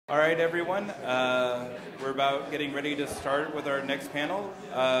All right, everyone. We're about getting ready to start with our next panel.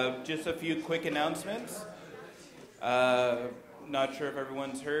 Just a few quick announcements. Not sure if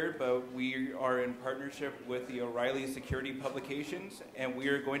everyone's heard, but we are in partnership with the O'Reilly Security Publications, and we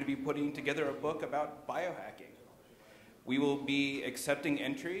are going to be putting together a book about biohacking. We will be accepting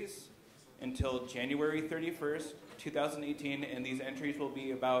entries until January 31st, 2018, and these entries will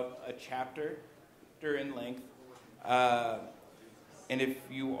be about a chapter in length. And if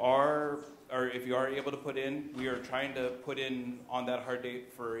you are able to put in, we are trying to put in on that hard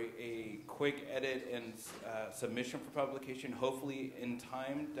date for a quick edit and submission for publication, hopefully in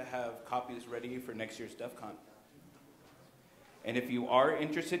time to have copies ready for next year's DEF CON. And if you are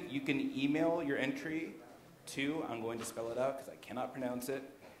interested, you can email your entry to, I'm going to spell it out because I cannot pronounce it,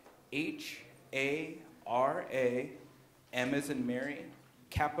 H-A-R-A, M as in Mary,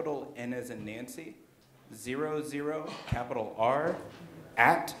 capital N as in Nancy, 00, capital R,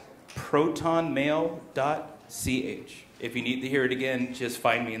 at protonmail.ch. If you need to hear it again, just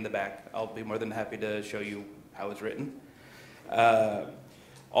find me in the back. I'll be more than happy to show you how it's written.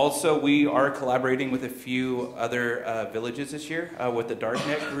 Also, we are collaborating with a few other villages this year. With the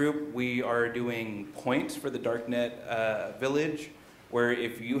Darknet group, we are doing points for the Darknet village, where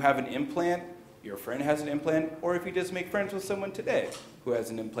if you have an implant, your friend has an implant, or if you just make friends with someone today who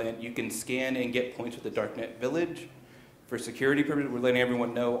has an implant, you can scan and get points with the Darknet village. For security purposes, we're letting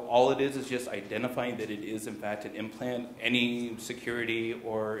everyone know all it is just identifying that it is in fact an implant. Any security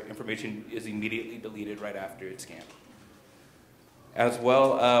or information is immediately deleted right after it's scanned. As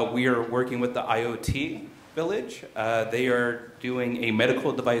well, we are working with the IoT village. They are doing a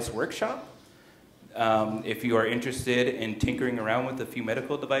medical device workshop. If you are interested in tinkering around with a few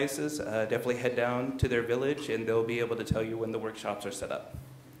medical devices, definitely head down to their village and they'll be able to tell you when the workshops are set up.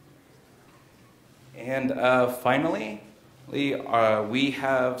 And finally, we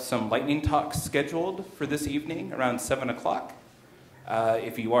have some lightning talks scheduled for this evening around 7 o'clock.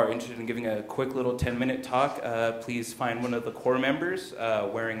 If you are interested in giving a quick little 10-minute talk, please find one of the core members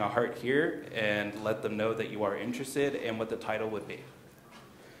wearing a heart here and let them know that you are interested and what the title would be.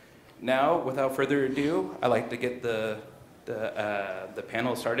 Now, without further ado, I'd like to get the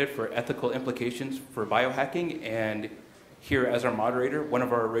panel started for ethical implications for biohacking, and here as our moderator, one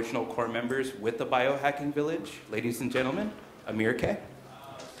of our original core members with the Biohacking Village, ladies and gentlemen, Amir K.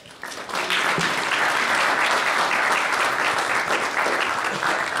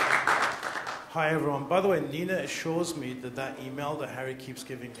 Hi everyone. By the way, Nina assures me that that email that Harry keeps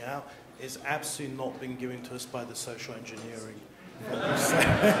giving out is absolutely not being given to us by the social engineering.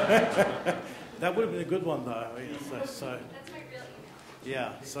 That would have been a good one, though. That's my real email.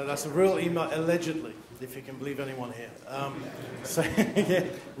 Yeah, so that's a real email, allegedly, if you can believe anyone here. Yeah,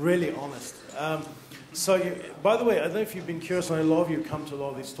 really honest. By the way, I don't know if you've been curious, and a lot of you come to a lot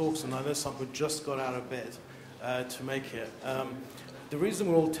of these talks, and I know some people just got out of bed to make it. The reason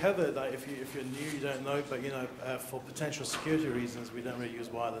we're all tethered, if you're new, you don't know, but for potential security reasons, we don't really use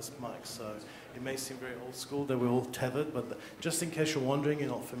wireless mics. So it may seem very old school that we're all tethered, but just in case you're wondering, you're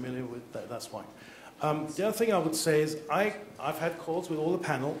not familiar with that, that's why. The other thing I would say is I've had calls with all the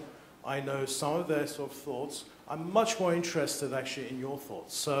panel. I know some of their sort of thoughts. I'm much more interested actually in your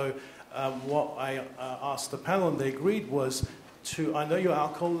thoughts. So what I asked the panel, and they agreed, was I know your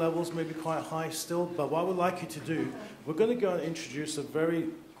alcohol levels may be quite high still, but what I would like you to do, we're going to go and introduce a very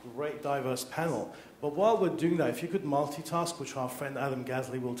great diverse panel. But while we're doing that, if you could multitask, which our friend Adam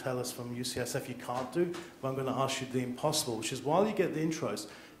Gasly will tell us from UCSF you can't do, but I'm going to ask you the impossible, which is while you get the intros,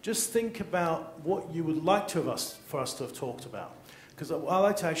 just think about what you would like for us to have talked about. Because I'd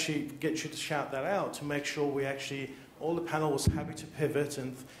like to actually get you to shout that out to make sure all the panel was happy to pivot.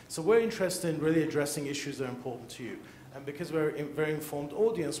 And so we're interested in really addressing issues that are important to you. And because we're a very informed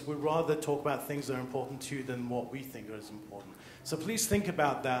audience, we'd rather talk about things that are important to you than what we think are as important. So please think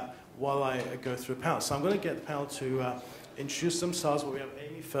about that while I go through the panel. So I'm going to get the panel to introduce themselves. We have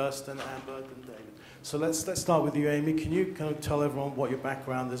Amy first, then Amber, then David. So let's start with you, Amy. Can you kind of tell everyone what your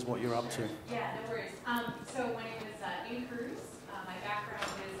background is, what you're up to? Yeah, no worries. So my name is Amy Cruz. My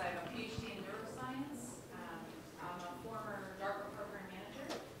background is I have a PhD in neuroscience. I'm a former DARPA program manager.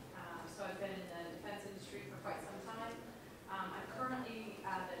 So I've been in the defense industry for quite some time. I'm currently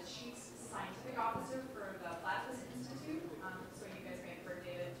the Chief Scientific Officer for the Platypus Institute. So you guys may have heard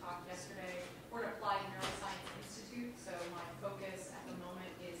David talk yesterday. We're an applied neuroscience institute, so my focus at the moment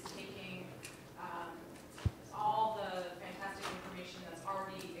is taking all the fantastic information that's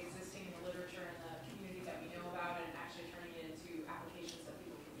already existing in the literature and the community that we know about and actually turning it into applications that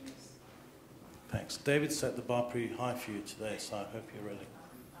people can use. Thanks. David set the bar pretty high for you today, so I hope you're ready.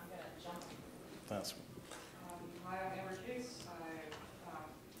 I'm going to jump. That's Hi, I'm Amirs.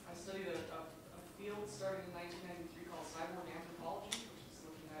 I field started in 1993 called cyborg anthropology, which is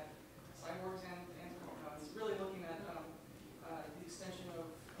looking at cyborgs and it's really looking at the extension of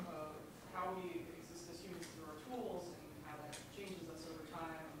how we exist as humans through our tools and how that changes us over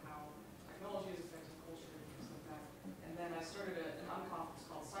time and how technology has affected culture and things like that. And then I started an unconference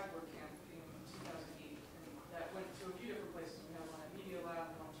called Cyborg Camp in 2008, and that went to a few different places. We had one at Media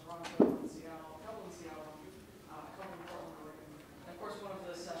Lab, one in Toronto, one in Seattle, a couple in Seattle, a couple in Portland, Oregon. And of course, one of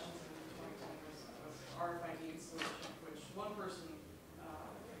the sessions in 2010 was RFID installation, which one person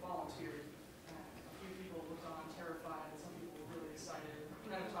volunteered. And a few people looked on terrified, and some people were really excited.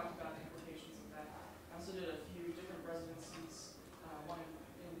 We kind of talked about the implications of that. I also did a few different residencies, one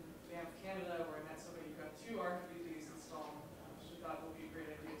in Banff, Canada, where I met somebody who got 2 RFIDs installed, which I thought would be a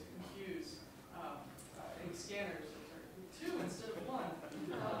great idea to confuse any scanners. 2 instead of 1.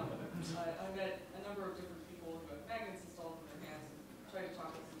 I met a number of different people who had magnets installed in their hands and tried to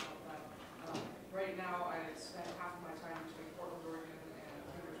talk to them about that. Right now, I spend half of my time between Portland, Oregon, and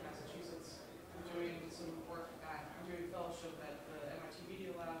Cambridge, Massachusetts. I'm doing some work I'm doing fellowship at the MIT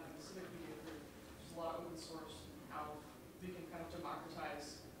Media Lab and the Civic Media Group, which is a lot of open source, how we can kind of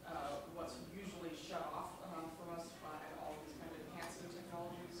democratize what's usually shut off from us by all these kind of enhancing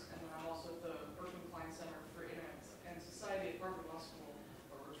technologies. And then I'm also at the Berkman Klein Center for Internet and Society at Harvard Law School,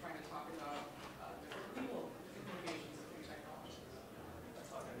 where we're trying to talk about different legal implications of new technologies.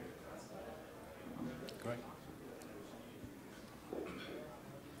 That's all I do. That's about it. Great.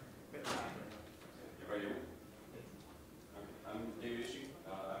 Everybody hear me? Okay. I'm David Ishii.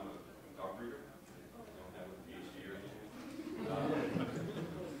 I'm a dog breeder. I don't have a PhD or anything. I think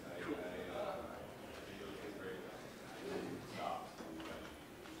it's great. Stop.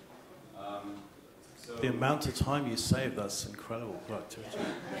 So The amount of time you save, that's incredible productivity.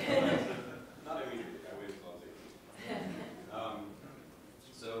 not immediately. I waited till I was 18.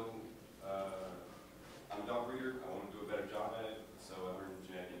 So I'm a dog breeder. I want to do a better job at it, so I learned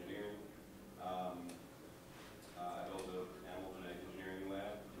genetic engineering. I built an animal genetic engineering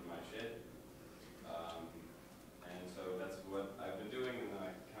lab in my shed. And so that's what I've been doing, and then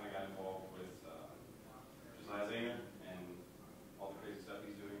I kind of got involved with Josiah Zahner and all the crazy stuff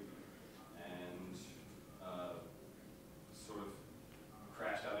he's doing, and sort of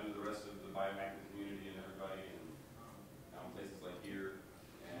crashed out into the rest of the biohacking community and everybody, and now in places like here.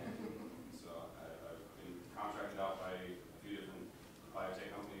 And so I've been contracted out by a few different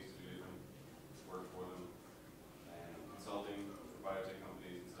biotech companies to do different work for them, and consulting for biotech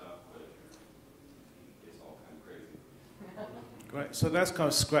companies and stuff, but it's all kind of crazy. Great. So that's kind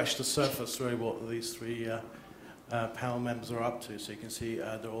of scratched the surface, really, what these 3 panel members are up to. So you can see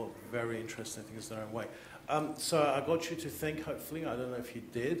they're all very interesting things in their own way. So I got you to think, hopefully. I don't know if you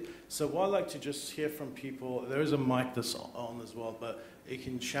did. So what I'd like to just hear from people, there is a mic that's on as well, but you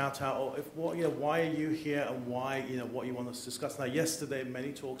can shout out, or if why are you here and why, what you want us to discuss. Now, yesterday,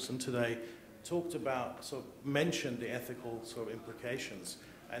 many talks, and today talked about, sort of mentioned the ethical sort of implications.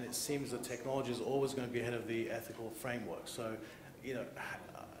 And it seems that technology is always going to be ahead of the ethical framework. So,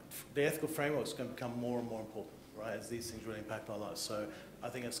 the ethical framework is going to become more and more important, right, as these things really impact our lives. So I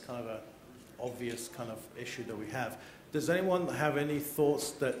think it's kind of an obvious kind of issue that we have. Does anyone have any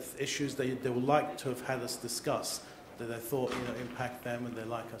thoughts, issues they would like to have had us discuss, that they thought impact them and they'd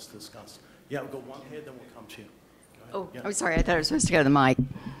like us to discuss? Yeah, we've got one here, then we'll come to you. Oh, yeah. I'm sorry. I thought I was supposed to go to the mic.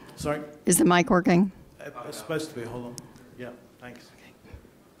 Sorry? Is the mic working? It's supposed to be. Hold on. Yeah, thanks.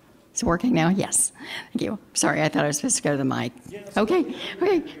 Is it working now? Yes. Thank you. Sorry, I thought I was supposed to go to the mic. Yeah, Okay,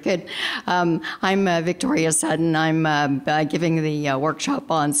 good. I'm Victoria Sutton. I'm giving the workshop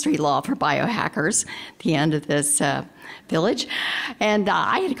on street law for biohackers at the end of this village. And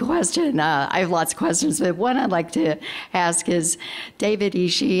I had a question. I have lots of questions, but one I'd like to ask is, David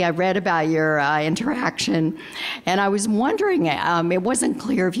Ishii, I read about your interaction, and I was wondering, it wasn't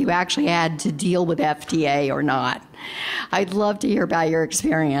clear if you actually had to deal with FDA or not. I'd love to hear about your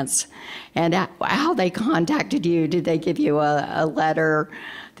experience and how they contacted you. Did they give you a letter,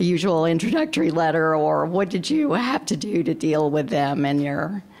 the usual introductory letter, or what did you have to do to deal with them and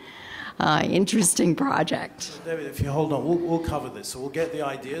your interesting project? So David, if you hold on, we'll cover this. So we'll get the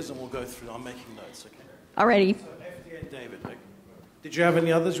ideas and we'll go through. I'm making notes, okay? Alrighty. So FDA, David, did you have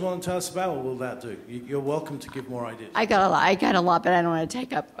any others you want to tell us about, or will that do? You're welcome to give more ideas. I got a lot, but I don't want to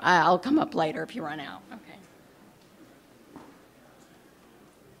take up. I'll come up later if you run out. Okay.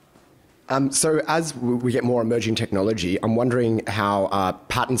 So as we get more emerging technology, I'm wondering how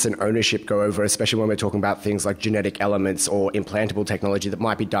patents and ownership go over, especially when we're talking about things like genetic elements or implantable technology that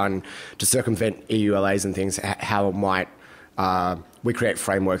might be done to circumvent EULAs and things. How might we create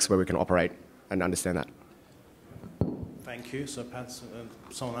frameworks where we can operate and understand that? Thank you. So patents and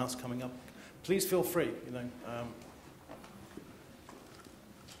someone else coming up. please feel free.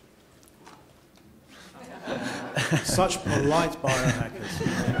 Such polite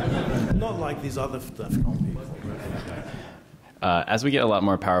biohackers, not like these other DEFCON people. As we get a lot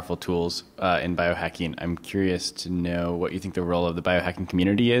more powerful tools in biohacking, I'm curious to know what you think the role of the biohacking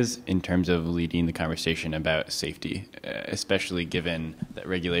community is in terms of leading the conversation about safety, especially given that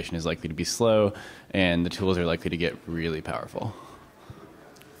regulation is likely to be slow and the tools are likely to get really powerful.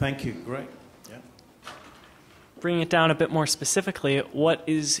 Thank you. Great. Yeah. Bringing it down a bit more specifically, what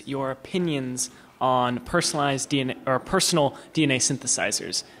is your opinions on personalized DNA or personal DNA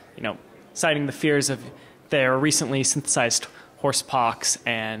synthesizers? Citing the fears of their recently synthesized horsepox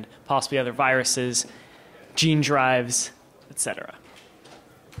and possibly other viruses, gene drives, etc.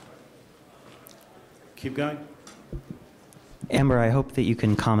 Keep going. Amber, I hope that you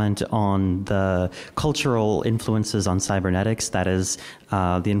can comment on the cultural influences on cybernetics, that is,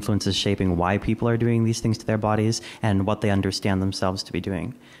 the influences shaping why people are doing these things to their bodies and what they understand themselves to be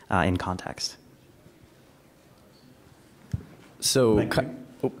doing in context. So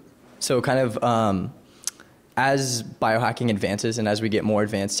kind of as biohacking advances and as we get more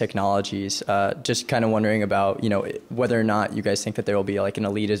advanced technologies, just kind of wondering about, whether or not you guys think that there will be like an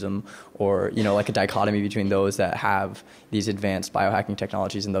elitism or, like a dichotomy between those that have these advanced biohacking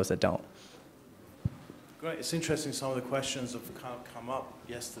technologies and those that don't. Great. It's interesting some of the questions have kind of come up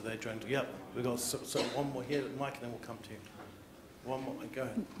yesterday during, we've got one more here, Mike, and then we'll come to you. One more, go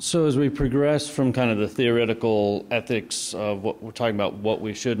ahead. So as we progress from kind of the theoretical ethics of what we're talking about, what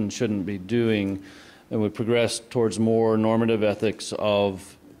we should and shouldn't be doing, and we progress towards more normative ethics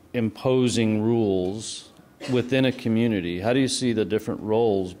of imposing rules within a community, how do you see the different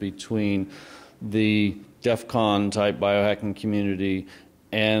roles between the DEFCON type biohacking community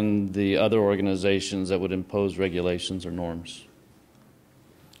and the other organizations that would impose regulations or norms?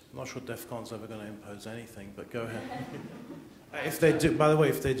 I'm not sure DEFCON's ever going to impose anything, but go ahead. If they do, by the way,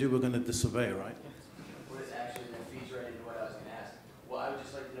 if they do, we're going to disobey, right? Well, it's actually feeds right into what I was going to ask. Well, I would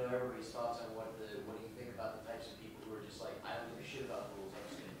just like to know everybody's thoughts on what do you think about the types of people who are just like, I don't give a shit about rules, I'm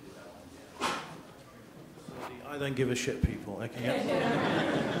just going to do what I want to do. I don't give a shit people. Okay.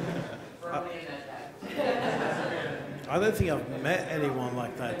 Firmly in that pack. I don't think I've met anyone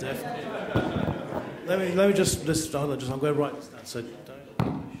like that, definitely. Let me just I'm going to write this down. So don't.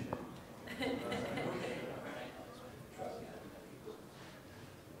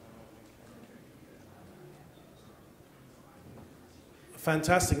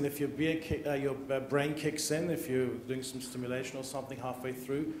 Fantastic, and if your brain kicks in, if you're doing some stimulation or something halfway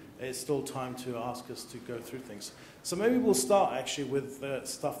through, it's still time to ask us to go through things. So maybe we'll start actually with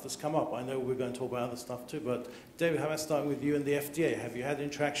stuff that's come up. I know we're going to talk about other stuff too, but David, how about starting with you and the FDA? Have you had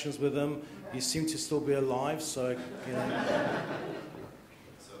interactions with them? You seem to still be alive, so, So how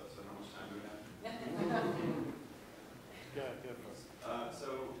much time do we have? Go first. I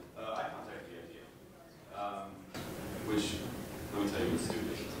contacted the FDA, which, let me tell you, was stupid.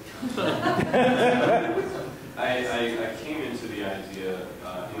 I came into the idea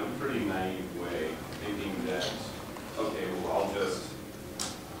in a pretty naive way, thinking that, okay, well,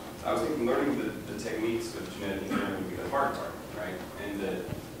 I was thinking learning the techniques of genetic engineering would be the hard part, right? And that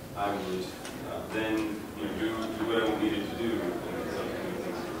I would then, do what I needed to do, and some things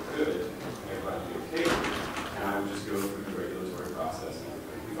were good, everybody would be okay with it, and I would just go through the regulatory process and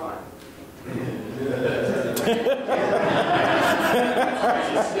everything would be fine.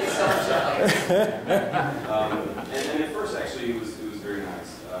 And at first, actually, it was very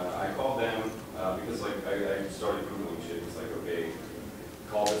nice. I called them because, I started Googling shit. It's like, okay,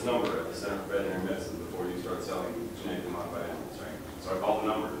 call this number at the Center for Veterinary Medicine before you start selling genetically modified animals, right? So I called the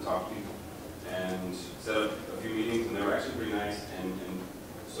number to talk to people and set up a few meetings, and they were actually pretty nice. And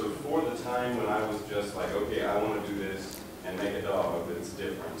so for the time when I was just like, okay, I want to do this and make a dog that's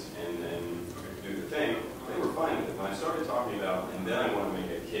different, and then do the thing, they were fine with it. When I started talking about, and then I want to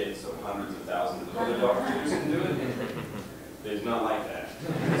make a kid so hundreds of thousands of other dog breeders can do it, they did not like that.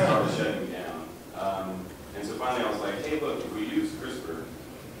 They started shutting me down. And so finally I was like, hey, look, if we use CRISPR,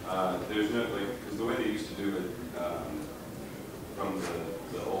 there's no, because the way they used to do it from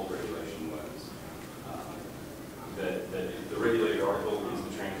the old regulation was that the regulated article is the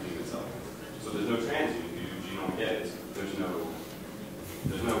transgene itself. So there's no transgene. If you do genome edits, there's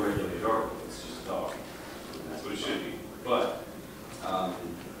no regulated article. It's just a dog. And that's what it should be. But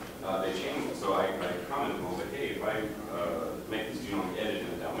they changed it. So I commented and I was like, hey, if I make this genome edit in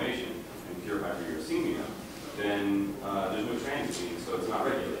a Dalmatian and cure hyperuricemia, then there's no transgene, so it's not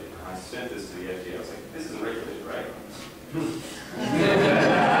regulated. And I sent this to the FDA. I was like, this isn't regulated, right?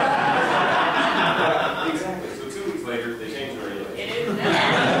 Exactly. So 2 weeks later, they changed the regulation.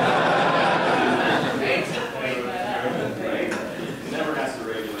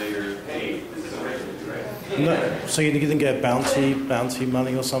 So you didn't get bounty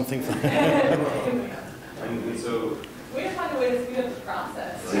money or something? And so... Way to find a way to speed up the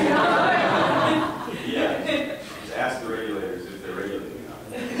process. Yeah. Just ask the regulators if they're regulating or not.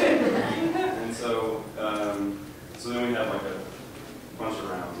 And so, so then we have like a bunch of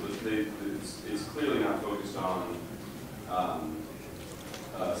rounds. It's clearly not focused on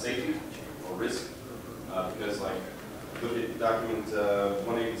safety or risk, because like, look at document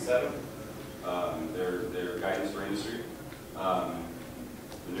 187, their guidance for industry, the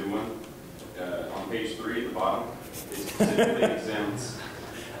new one. On page 3 at the bottom, it specifically exempts.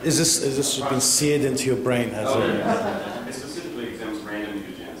 Is this been seared into your brain? Has it? Yeah. It specifically exempts random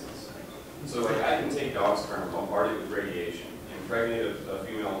mutagenesis. So like I can take dog sperm, bombard it with radiation, impregnate a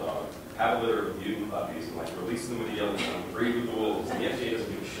female dog, have a litter of mutant puppies, and like release them with the Yellowstone, breed with the wolves, and the FDA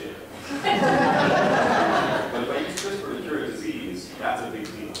doesn't give a shit. But if I use CRISPR to cure a disease, that's a big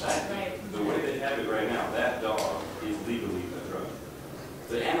deal. The way they have it right now, that dog is legally a drug.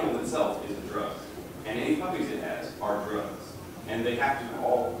 The animal itself is a drug. And any puppies it has are drugs. And they have to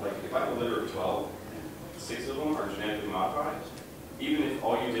all, like, if I have a litter of 12, 6 of them are genetically modified, even if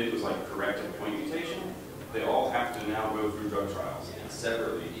all you did was, like, correct a point mutation, they all have to now go through drug trials. And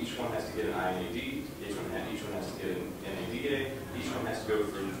separately, each one has to get an INAD, each one has to get an NADA, each one has to go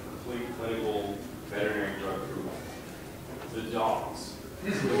through complete clinical veterinary drug approval. The dogs.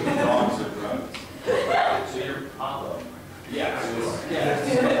 The dogs are drugs. So you're Pablo. Yeah.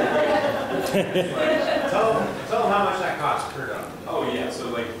 Tell them how much that costs per dog. Oh yeah, so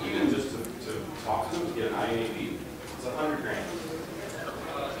like even just to talk to them to get an INAD, it's $100 grand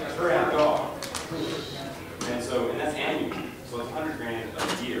per dog. And that's annually. So it's $100 grand a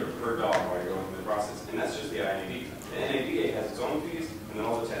year per dog while you're going through the process. And that's just the INAD. The NADA has its own fees, and then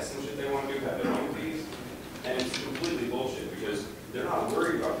all the tests and shit they want to do have their own fees. And it's completely bullshit because they're not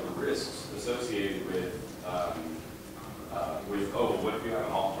worried about the risks associated with oh, what if you have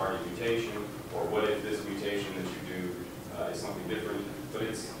an off-target mutation, or what if this mutation that you do is something different? But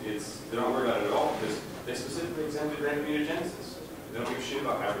they're not worried about it at all because they specifically exempted random mutagenesis. They don't give a shit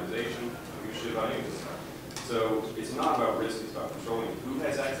about hybridization. They don't give a shit about any of this stuff. So it's not about risk. It's about controlling who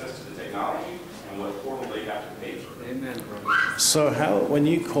has access to the technology and what portal they have to pay for. Amen, brother. So when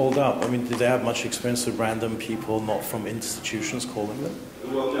you called up, I mean, did they have much experience with random people not from institutions calling them?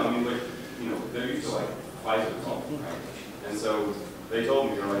 Well, no, I mean, like, they're used to like Pfizer call, right? And so they told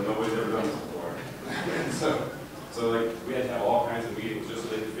me, they're like, nobody's ever done this before. And so like, we had to have all kinds of meetings just so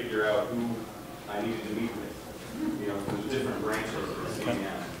they could figure out who I needed to meet with, from the different branches of the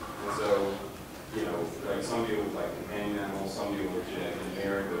CDM. And so, like some deal with like companion animals, some deal with genetic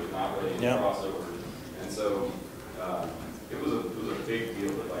engineering, but it's not really any crossover. And so it was a big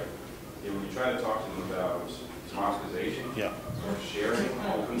deal that like, when you try to talk to them about democratization or sharing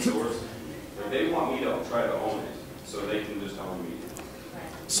open source, like they want me to try to own it so they can just own me.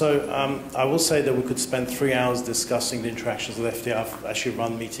 So I will say that we could spend 3 hours discussing the interactions with FDA. I've actually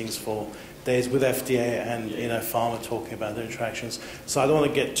run meetings for days with FDA and pharma talking about their interactions. So I don't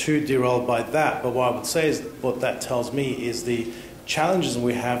want to get too derailed by that, but what I would say is what that tells me is the challenges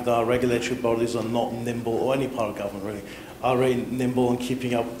we have that our regulatory bodies are not nimble, or any part of government really, are very nimble in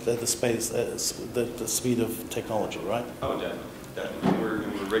keeping up the speed of technology, right? Oh, definitely. We're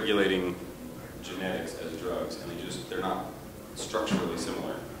regulating genetics as drugs, and they're not structurally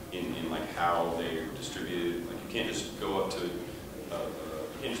similar in like how they're distributed. Like you can't just go up to you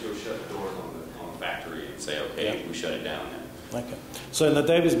can't just go shut the doors on the factory and say, okay, we shut it down now. Okay. So now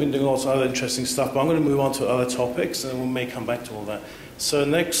David's been doing lots of other interesting stuff, but I'm going to move on to other topics, and we may come back to all that. So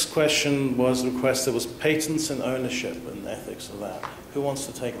next question was requested was patents and ownership and ethics of that. Who wants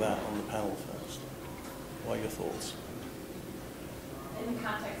to take that on the panel first? What are your thoughts? In the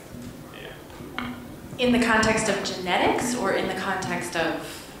context. In the context of genetics, or in the context of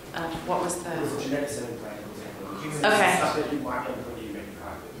what was the? Genetics and brand. Okay.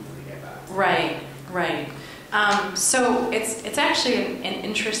 Right. So it's actually an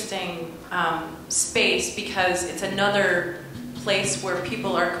interesting space because it's another place where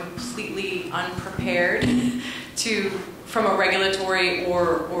people are completely unprepared from a regulatory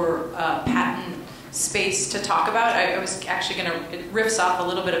or patent space to talk about. I was actually it riffs off a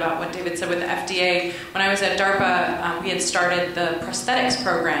little bit about what David said with the FDA. When I was at DARPA, we had started the prosthetics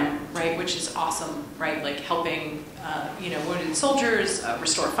program, right, which is awesome, right, like helping wounded soldiers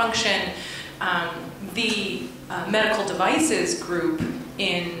restore function. The medical devices group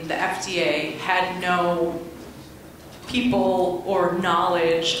in the FDA had no people or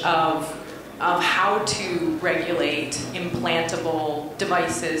knowledge of how to regulate implantable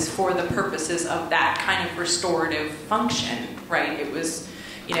devices for the purposes of that kind of restorative function, right? It was,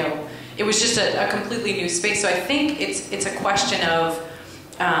 it was just a completely new space. So I think it's a question of,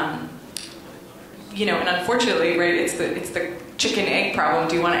 you know, and unfortunately, right, it's the chicken egg problem.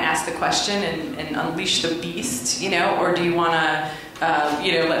 Do you want to ask the question and unleash the beast, you know, or do you want to,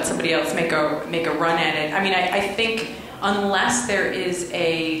 you know, let somebody else make a run at it? I mean, I think unless there is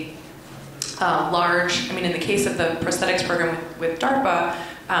a large, I mean, in the case of the prosthetics program with DARPA,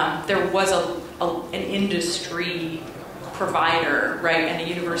 there was an industry provider, right, and a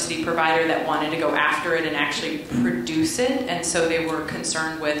university provider that wanted to go after it and actually produce it, and so they were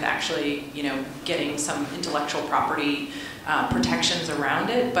concerned with actually, you know, getting some intellectual property protections around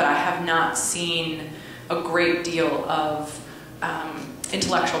it. But I have not seen a great deal of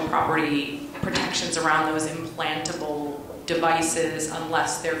intellectual property protections around those implantable devices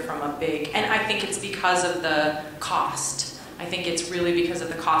unless they're from a big, and I think it's because of the cost. I think it's really because of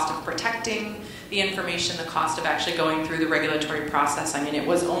the cost of protecting the information, the cost of actually going through the regulatory process. I mean, it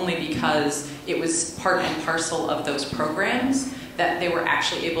was only because it was part and parcel of those programs that they were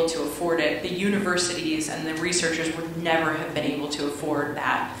actually able to afford it. The universities and the researchers would never have been able to afford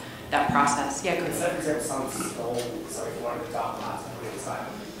that process. Yeah, go ahead.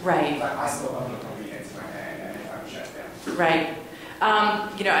 Right. I still don't know the internet and I'm shut down. Right.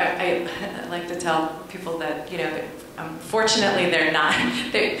 You know, I like to tell people that, you know, that, fortunately they're not.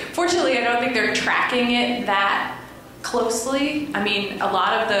 Fortunately, I don't think they're tracking it that closely. I mean, a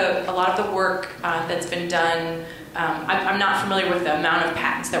lot of the work that's been done. I'm not familiar with the amount of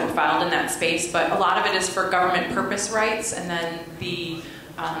patents that were filed in that space, but a lot of it is for government purpose rights, and then the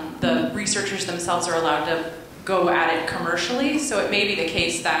researchers themselves are allowed to go at it commercially. So it may be the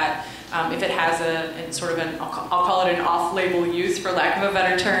case that if it has I'll call it an off-label use, for lack of a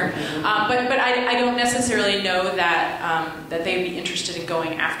better term, but I don't necessarily know that that they'd be interested in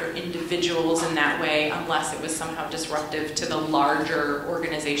going after individuals in that way unless it was somehow disruptive to the larger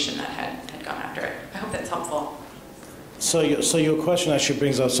organization that had gone after it. I hope that's helpful. So your question actually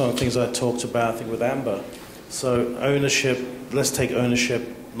brings up some of the things I talked about, I think, with Amber. So ownership, let's take ownership,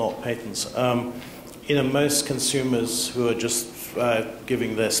 not patents. You know, most consumers who are just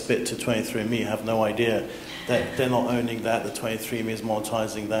giving their spit to 23andMe have no idea that they're not owning that, that 23andMe is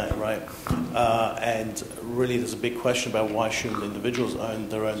monetizing that, right? And really there's a big question about why shouldn't individuals own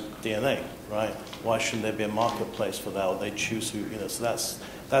their own DNA, right? Why shouldn't there be a marketplace for that, or they choose who, you know, so that's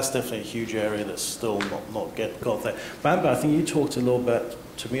definitely a huge area that's still not got there. Bamba, I think you talked a little bit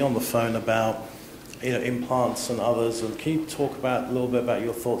to me on the phone about, you know, implants and others, and can you talk about a little bit about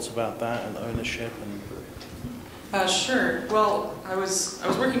your thoughts about that and ownership and? Sure. Well, I was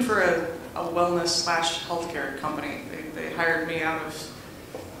working for a wellness/healthcare company. They hired me out of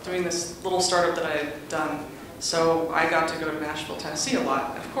doing this little startup that I had done. So I got to go to Nashville, Tennessee a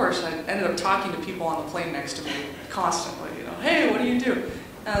lot. Of course, I ended up talking to people on the plane next to me constantly. You know, hey, what do you do?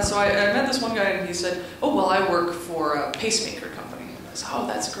 So I met this one guy, and he said, oh, well, I work for a pacemaker company. I said, oh,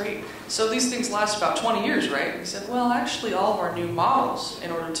 that's great. So these things last about 20 years, right? He said, well, actually, all of our new models,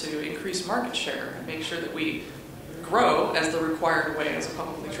 in order to increase market share and make sure that we grow as the required way as a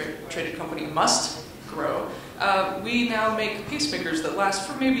publicly traded company must grow, we now make pacemakers that last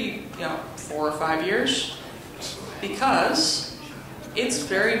for maybe 4 or 5 years, because it's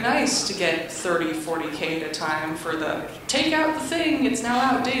very nice to get 30, 40K at a time for the take out the thing, it's now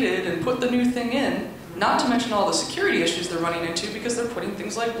outdated, and put the new thing in. Not to mention all the security issues they're running into because they're putting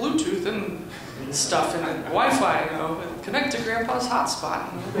things like Bluetooth and stuff in it, Wi-Fi, you know, connect to Grandpa's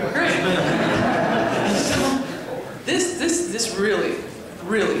hotspot. Great. This really,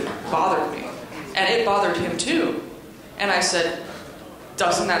 really bothered me. And it bothered him too. And I said,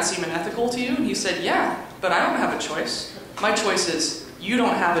 doesn't that seem unethical to you? And he said, yeah, but I don't have a choice. My choice is you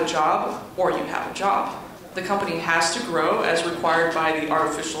don't have a job or you have a job. The company has to grow as required by the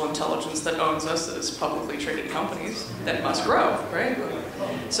artificial intelligence that owns us as publicly traded companies that must grow, right?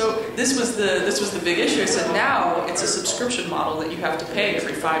 So this was the big issue. I said, now it's a subscription model that you have to pay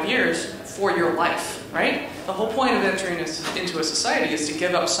every 5 years for your life, right? The whole point of entering into a society is to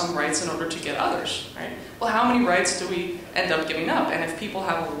give up some rights in order to get others, right? Well, how many rights do we end up giving up? And if people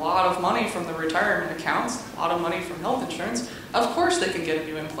have a lot of money from the retirement accounts, a lot of money from health insurance, of course they can get a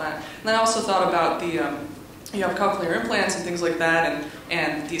new implant. And I also thought about the, you have cochlear implants and things like that,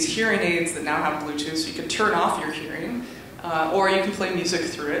 and these hearing aids that now have Bluetooth, so you can turn off your hearing, or you can play music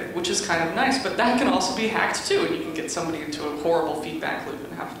through it, which is kind of nice, but that can also be hacked too, and you can get somebody into a horrible feedback loop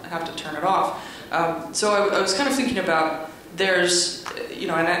and have to turn it off. So I was kind of thinking about, there's, you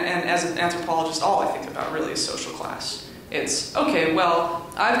know, and as an anthropologist, all I think about really is social class. It's, okay, well,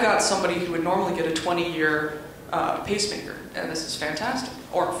 I've got somebody who would normally get a 20-year pacemaker, and this is fantastic,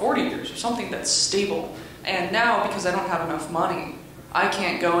 or 40 years, or something that's stable. And now, because I don't have enough money I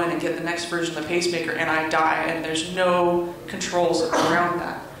can't go in and get the next version of the pacemaker and I die, and there's no controls around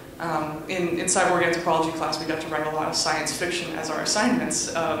that. In cyborg anthropology class, we got to write a lot of science fiction as our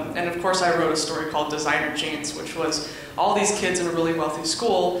assignments. And of course, I wrote a story called Designer Genes, which was all these kids in a really wealthy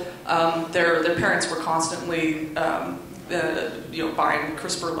school, their parents were constantly buying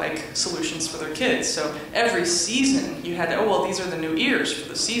CRISPR-like solutions for their kids. So every season you had to, oh, well, these are the new ears for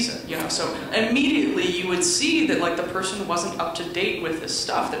the season, you know. So immediately you would see that like the person wasn't up to date with this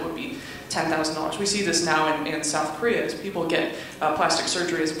stuff that would be $10,000. We see this now in South Korea as people get plastic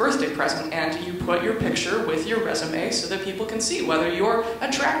surgery as a birthday present, and you put your picture with your resume so that people can see whether you're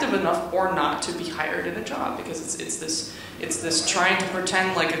attractive enough or not to be hired in a job, because it's this trying to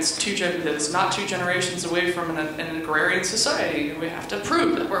pretend like that it's not two generations away from an agrarian society. We have to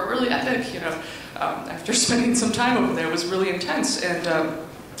prove that we're really epic, you know. After spending some time over there, it was really intense, and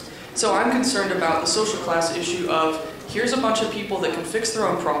so I'm concerned about the social class issue of here's a bunch of people that can fix their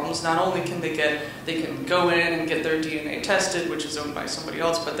own problems. Not only can they can go in and get their DNA tested, which is owned by somebody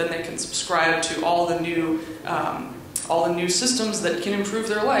else, but then they can subscribe to all the new systems that can improve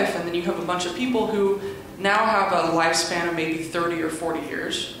their life. And then you have a bunch of people who now have a lifespan of maybe 30 or 40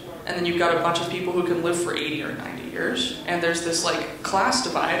 years. And then you've got a bunch of people who can live for 80 or 90 years. And there's this like class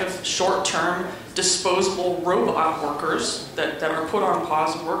divide of short-term, disposable robot workers that are put on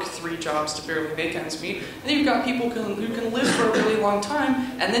pause and work 3 jobs to barely make ends meet. And then you've got people who can live for a really long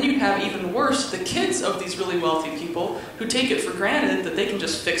time. And then you have, even worse, the kids of these really wealthy people who take it for granted that they can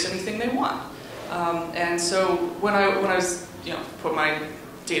just fix anything they want. And so when I was, put my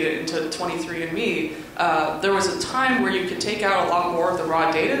data into 23andMe, there was a time where you could take out a lot more of the raw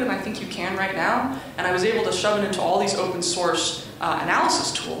data than I think you can right now, and I was able to shove it into all these open source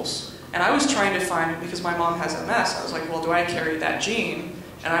analysis tools. And I was trying to find, because my mom has MS, I was like, well, do I carry that gene?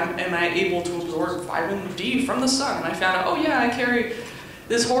 And am I able to absorb vitamin D from the sun? And I found out, oh yeah, I carry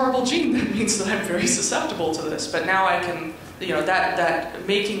this horrible gene that means that I'm very susceptible to this. But now I can, that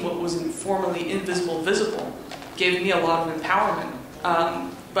making what was formerly invisible visible gave me a lot of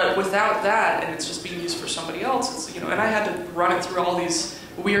empowerment. But without that, and it's just being used for somebody else, and I had to run it through all these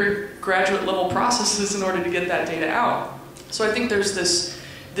weird graduate level processes in order to get that data out. So I think there's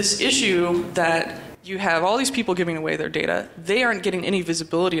this issue that you have all these people giving away their data. They aren't getting any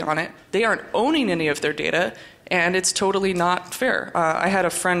visibility on it. They aren't owning any of their data, and it's totally not fair. I had a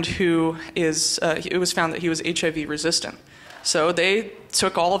friend who it was found that he was HIV resistant. So they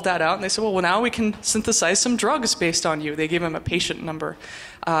took all of that out and they said, well, now we can synthesize some drugs based on you. They gave him a patient number.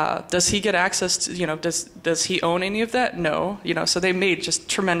 Does he get access to, does he own any of that? No. So they made just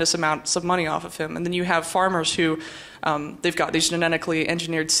tremendous amounts of money off of him. And then you have farmers who, they've got these genetically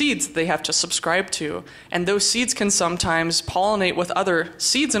engineered seeds that they have to subscribe to. And those seeds can sometimes pollinate with other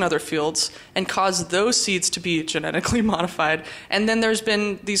seeds in other fields and cause those seeds to be genetically modified. And then there's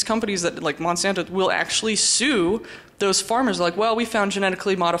been these companies that, like Monsanto, will actually sue those farmers. Like, well, we found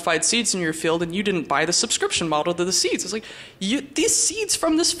genetically modified seeds in your field and you didn't buy the subscription model to the seeds. It's like, these seeds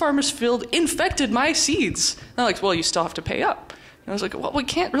from this farmer's field infected my seeds. And they're like, well, you still have to pay up. And I was like, well, we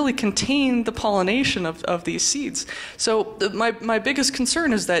can't really contain the pollination of these seeds. So my biggest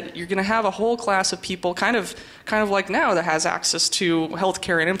concern is that you're going to have a whole class of people, kind of like now, that has access to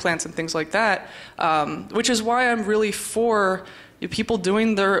healthcare and implants and things like that, which is why I'm really for people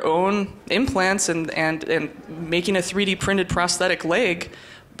doing their own implants and making a 3D printed prosthetic leg.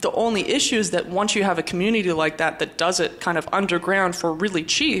 The only issue is that once you have a community like that does it kind of underground for really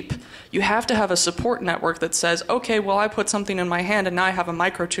cheap, you have to have a support network that says, okay, well, I put something in my hand and now I have a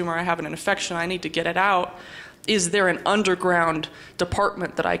microtumor, I have an infection, I need to get it out. Is there an underground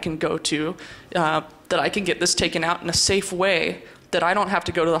department that I can go to that I can get this taken out in a safe way, that I don't have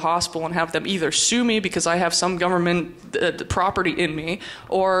to go to the hospital and have them either sue me because I have some government property in me,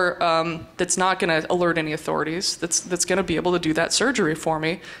 or that's not going to alert any authorities, that's going to be able to do that surgery for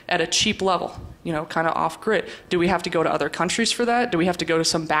me at a cheap level, kind of off-grid. Do we have to go to other countries for that? Do we have to go to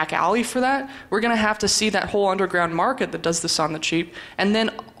some back alley for that? We're going to have to see that whole underground market that does this on the cheap, and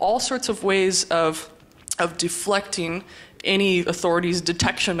then all sorts of ways of deflecting any authority's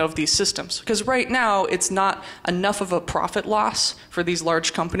detection of these systems. Because right now, it's not enough of a profit loss for these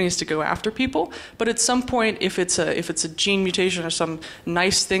large companies to go after people, but at some point, if it's a gene mutation or some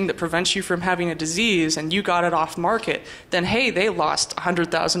nice thing that prevents you from having a disease and you got it off market, then hey, they lost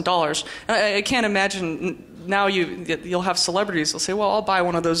 $100,000. I can't imagine now you'll have celebrities, they'll say, well, I'll buy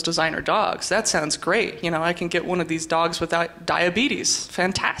one of those designer dogs. That sounds great. I can get one of these dogs without diabetes.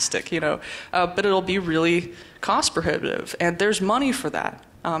 Fantastic, but it'll be really cost prohibitive, and there's money for that,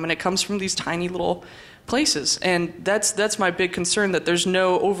 and it comes from these tiny little places. And that's my big concern, that there's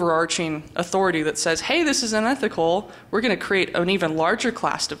no overarching authority that says, hey, this is unethical. We're going to create an even larger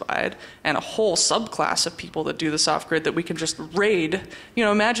class divide and a whole subclass of people that do this off-grid that we can just raid. You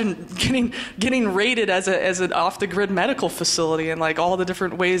know, imagine getting raided as an off-the-grid medical facility, and like all the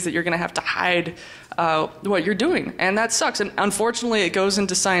different ways that you're going to have to hide what you're doing. And that sucks. And unfortunately, it goes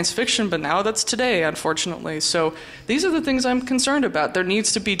into science fiction, but now that's today, unfortunately. So these are the things I'm concerned about. There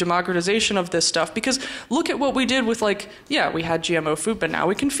needs to be democratization of this stuff, because look at what we did with, like, yeah, we had GMO food, but now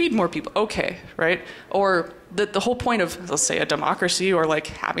we can feed more people. Okay, right? Or the whole point of, let's say, a democracy or like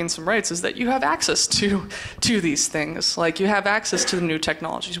having some rights is that you have access to these things. Like, you have access to the new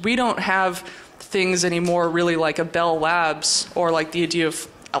technologies. We don't have things anymore really like a Bell Labs or like the idea of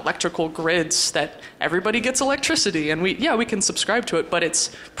electrical grids that everybody gets electricity and we can subscribe to it, but it's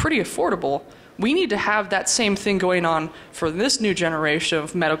pretty affordable. We need to have that same thing going on for this new generation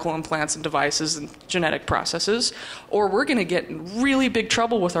of medical implants and devices and genetic processes, or we're going to get in really big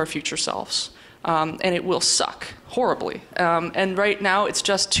trouble with our future selves. And it will suck horribly. And right now, it's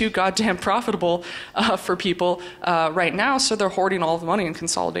just too goddamn profitable for people right now, so they're hoarding all the money and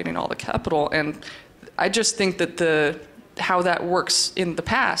consolidating all the capital. And I just think that how that works in the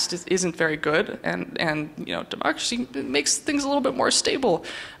past isn't very good, and you know, democracy makes things a little bit more stable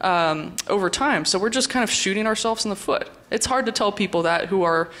over time. So we're just kind of shooting ourselves in the foot. It's hard to tell people that who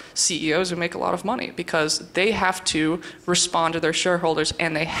are CEOs who make a lot of money, because they have to respond to their shareholders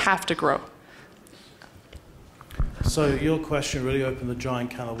and they have to grow. So your question really opened a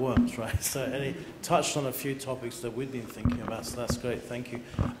giant can of worms, right? So it touched on a few topics that we've been thinking about, so that's great, thank you.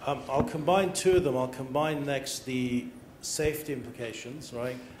 I'll combine two of them. I'll combine next the safety implications,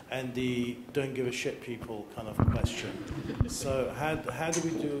 right, and the don't give a shit people kind of question. So how do we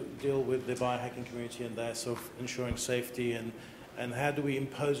deal with the biohacking community and their sort of ensuring safety, and how do we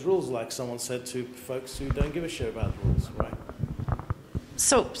impose rules, like someone said, to folks who don't give a shit about rules, right?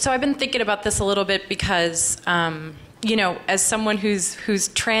 So I've been thinking about this a little bit because, you know, as someone who's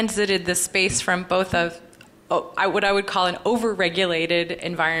transited the space from both of what I would call an over-regulated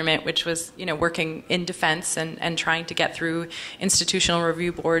environment, which was, you know, working in defense and trying to get through institutional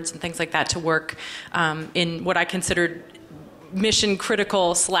review boards and things like that to work in what I considered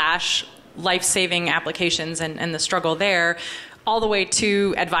mission-critical / life-saving applications and the struggle there, all the way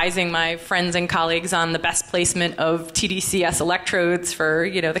to advising my friends and colleagues on the best placement of TDCS electrodes for,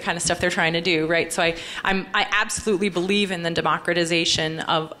 you know, the kind of stuff they're trying to do, right? So I absolutely believe in the democratization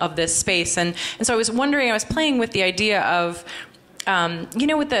of this space. And so I was wondering, I was playing with the idea of, you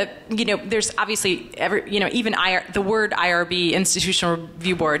know, there's obviously even the word IRB, Institutional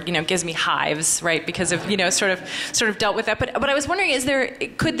Review Board, you know, gives me hives, right? Because of, you know, sort of dealt with that. But I was wondering,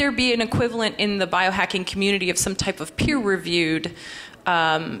 could there be an equivalent in the biohacking community of some type of peer-reviewed,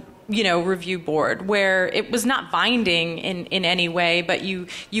 you know, review board where it was not binding in any way, but you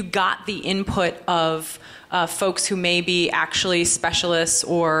got the input of folks who may be actually specialists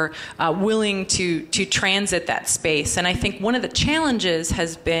or willing to transit that space. And I think one of the challenges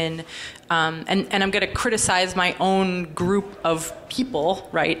has been, and I'm going to criticize my own group of people,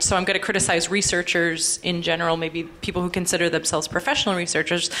 right? So I'm going to criticize researchers in general, maybe people who consider themselves professional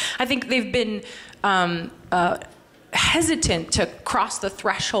researchers. I think they've been hesitant to cross the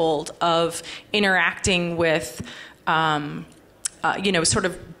threshold of interacting with, you know, sort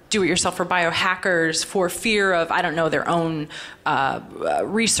of do-it-yourself for biohackers for fear of, I don't know, their own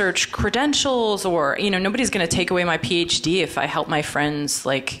research credentials, or, you know, nobody's going to take away my PhD if I help my friends,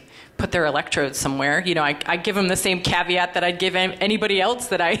 like, put their electrodes somewhere. You know, I give them the same caveat that I'd give anybody else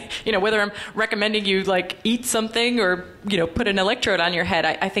that you know, whether I'm recommending you like eat something or, you know, put an electrode on your head.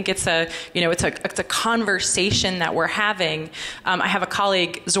 I think it's a conversation that we're having. I have a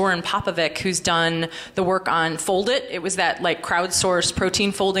colleague, Zoran Popovic, who's done the work on Fold It. It was that like crowdsourced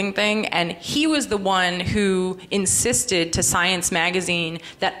protein folding thing. And he was the one who insisted to Science Magazine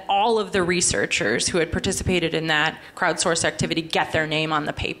that all of the researchers who had participated in that crowdsourced activity get their name on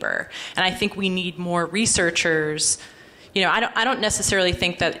the paper. And I think we need more researchers. You know, I don't necessarily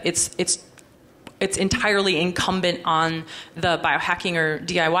think that it's entirely incumbent on the biohacking or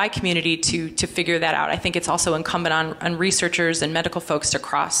DIY community to figure that out. I think it's also incumbent on researchers and medical folks to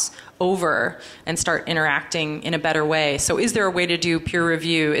cross over and start interacting in a better way. So is there a way to do peer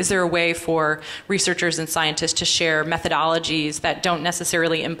review? Is there a way for researchers and scientists to share methodologies that don't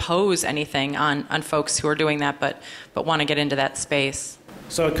necessarily impose anything on folks who are doing that but want to get into that space?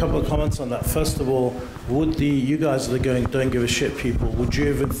 So a couple of comments on that. First of all, would you guys that are going don't give a shit people, would you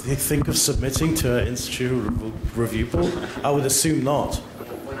even think of submitting to an institutional review board? I would assume not.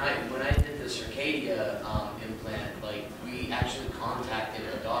 When I did the Circadia implant, like we actually contacted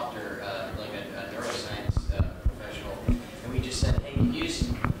a doctor, like a neuroscientist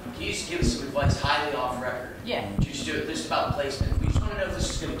please give us some advice highly off record. Yeah. Just do it. This is about placement. We just want to know if this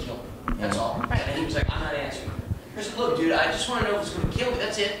is going to kill me. That's all. Right. And he was like, I'm not answering. I said, look, dude, I just want to know if it's going to kill me.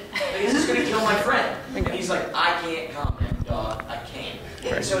 That's it. Because it's going to kill my friend. And he's like, I can't comment, dog. I can't.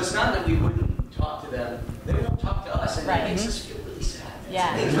 And so it's not that we wouldn't talk to them. They won't talk to us, and that makes us feel really sad.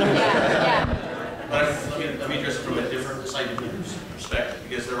 Yeah. Yeah. But let me address it from a different, slightly different perspective,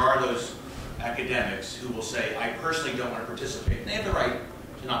 because there are those academics who will say, I personally don't want to participate. And they have the right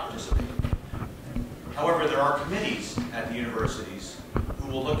to not participate. However, there are committees at the universities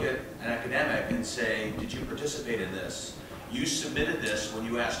who will look at an academic and say, did you participate in this? You submitted this when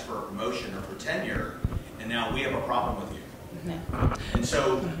you asked for a promotion or for tenure, and now we have a problem with you. And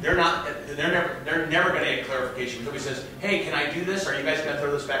so they're never going to get clarification. Somebody says, hey, can I do this? Are you guys going to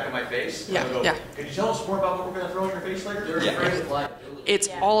throw this back in my face? Yeah, Go, yeah. Can you tell us more about what we're going to throw in your face later? They're afraid of liability. It's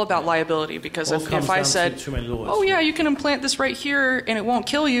all about liability, because All if comes I down said, to too many laws. oh yeah, you can implant this right here and it won't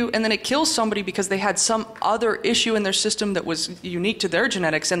kill you, and then it kills somebody because they had some other issue in their system that was unique to their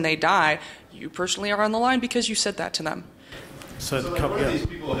genetics and they die, you personally are on the line because you said that to them. So like one of these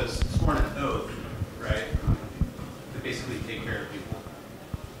people has sworn an oath, right, to basically take care of people,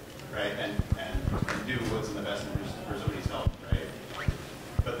 right, and do what's in the best interest for somebody's health, right?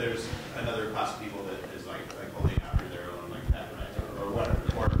 But there's another class of people that is like only after their own like patronize or whatever,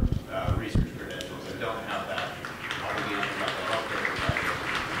 or research credentials that don't have that obligation about the healthcare provider.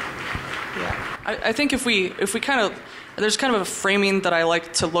 Yeah, I think if we kind of, there's kind of a framing that I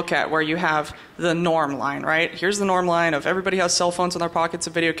like to look at where you have the norm line, right? Here's the norm line of everybody has cell phones in their pockets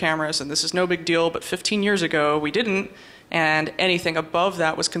and video cameras, and this is no big deal, but 15 years ago we didn't, and anything above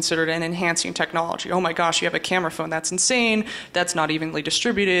that was considered an enhancing technology. Oh my gosh, you have a camera phone, that's insane, that's not evenly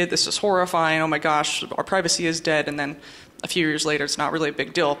distributed, this is horrifying, oh my gosh, our privacy is dead, and then a few years later, it's not really a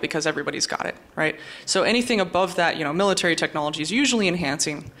big deal because everybody's got it, right? So anything above that, military technology is usually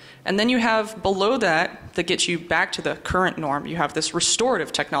enhancing. And then you have below that gets you back to the current norm. You have this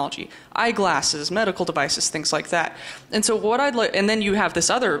restorative technology, eyeglasses, medical devices, things like that. And so and then you have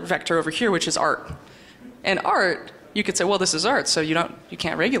this other vector over here, which is art. And art, you could say, well, this is art, so you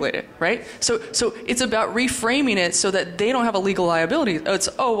can't regulate it, right? So it's about reframing it so that they don't have a legal liability. It's,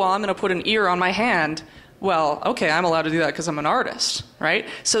 oh, well, I'm going to put an ear on my hand. Well, okay, I'm allowed to do that because I'm an artist, right?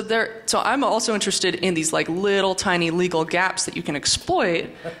 So I'm also interested in these like little tiny legal gaps that you can exploit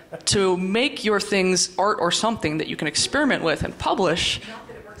to make your things art or something that you can experiment with and publish. Not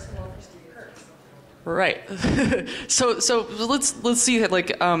that it works well for Steve Kurtz. Right. so let's see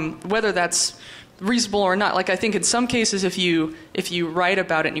like whether that's reasonable or not. Like I think in some cases if you write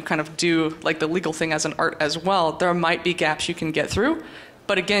about it and you kind of do like the legal thing as an art as well, there might be gaps you can get through.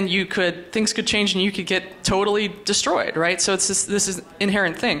 But again, things could change and you could get totally destroyed, right? So this is an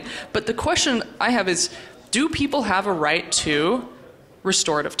inherent thing. But the question I have is, do people have a right to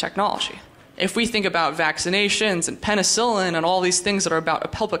restorative technology? If we think about vaccinations and penicillin and all these things that are about a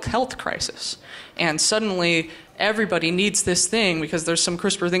public health crisis, and suddenly everybody needs this thing because there's some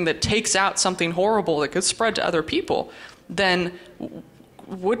CRISPR thing that takes out something horrible that could spread to other people, then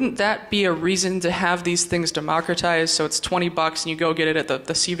wouldn't that be a reason to have these things democratized so it's $20 and you go get it at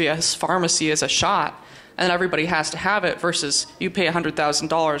the CVS pharmacy as a shot and everybody has to have it versus you pay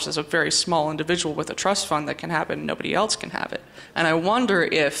 $100,000 as a very small individual with a trust fund that can have it and nobody else can have it. And I wonder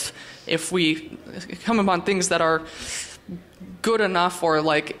if we come upon things that are good enough or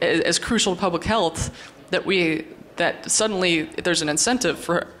like as crucial to public health that suddenly there's an incentive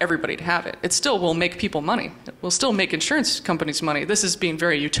for everybody to have it. It still will make people money. It will still make insurance companies money. This is being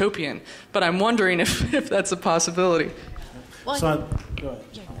very utopian, but I'm wondering if that's a possibility. Well, so, go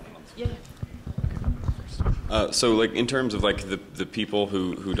ahead. So like in terms of like the people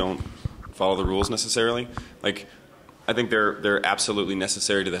who don't follow the rules necessarily, like I think they're absolutely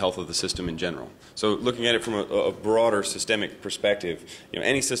necessary to the health of the system in general. So looking at it from a broader systemic perspective,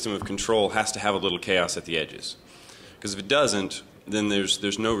 any system of control has to have a little chaos at the edges. Because if it doesn't, then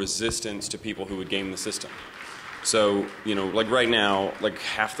there's no resistance to people who would game the system. So, like right now, like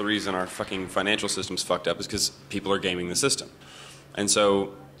half the reason our fucking financial system's fucked up is because people are gaming the system. And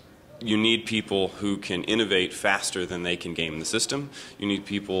so you need people who can innovate faster than they can game the system. You need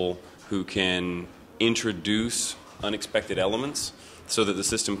people who can introduce unexpected elements so that the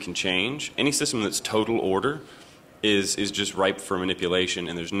system can change. Any system that's total order is just ripe for manipulation,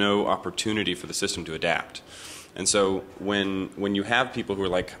 and there's no opportunity for the system to adapt. And so when you have people who are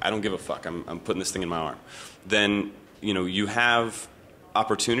like, I don't give a fuck, I'm putting this thing in my arm, then you have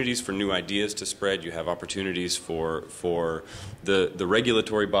opportunities for new ideas to spread. You have opportunities for the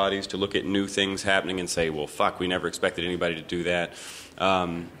regulatory bodies to look at new things happening and say, well, fuck, we never expected anybody to do that.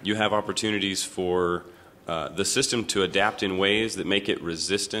 You have opportunities for the system to adapt in ways that make it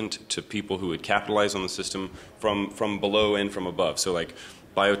resistant to people who would capitalize on the system from below and from above. So like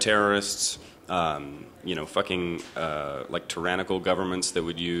bioterrorists, you know, fucking like tyrannical governments that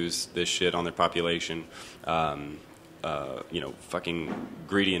would use this shit on their population, you know, fucking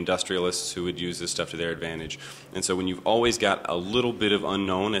greedy industrialists who would use this stuff to their advantage. And so when you've always got a little bit of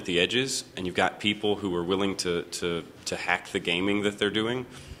unknown at the edges, and you've got people who are willing to hack the gaming that they're doing,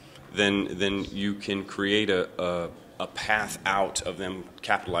 then you can create a path out of them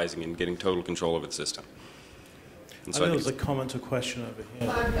capitalizing and getting total control over the system. And so I think there was a comment or question over here.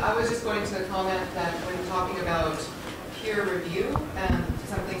 I was just going to comment that when talking about peer review and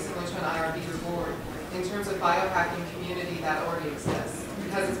something similar to an IRB reward, in terms of biohacking community, that already exists.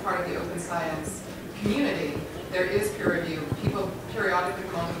 Because it's part of the open science community, there is peer review. People periodically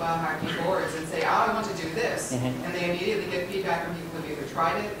come onto biohacking boards and say, oh, I want to do this. And they immediately get feedback from people who've either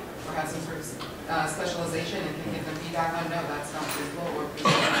tried it or have some sort of specialization and can give them feedback on, no, that's not feasible, or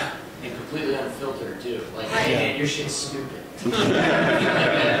and completely unfiltered too. Like, right. Man, your shit's stupid.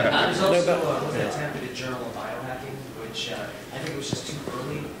 There's also an attempt at a journal of biohacking, which I think was just too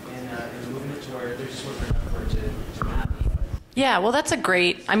early in the movement, to where there just wasn't enough for it to happen. Yeah, well, that's a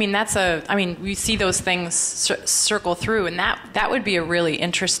great. I mean, we see those things circle through, and that would be a really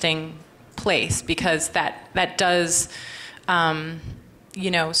interesting place, because that does. You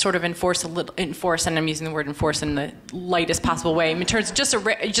know, sort of enforce, and I'm using the word enforce in the lightest possible way. I mean, in terms of just a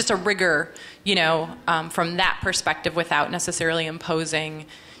rigor, you know, from that perspective, without necessarily imposing,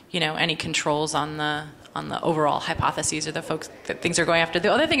 you know, any controls on the overall hypotheses or the folks that things are going after.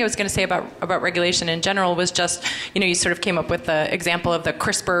 The other thing I was going to say about regulation in general was just, you know, you sort of came up with the example of the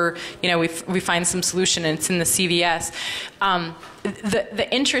CRISPR. You know, we find some solution and it's in the CVS.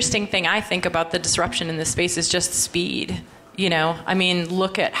 The interesting thing I think about the disruption in this space is just speed. You know, I mean,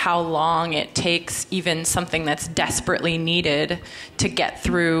 look at how long it takes even something that's desperately needed to get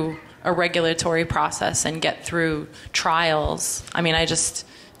through a regulatory process and get through trials. I mean, I just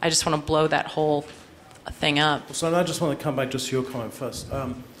want to blow that whole thing up. So I just want to come back just to your comment first.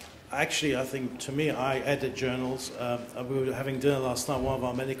 Actually, I think, to me, I edit journals. We were having dinner last night. One of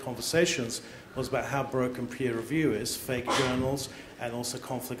our many conversations was about how broken peer review is, fake journals, and also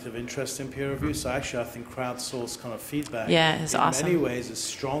conflict of interest in peer review. So actually, I think crowdsourced kind of feedback is awesome. In many ways is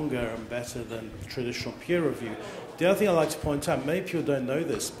stronger and better than traditional peer review. The other thing I'd like to point out, many people don't know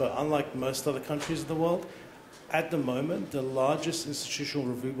this, but unlike most other countries in the world, at the moment, the largest institutional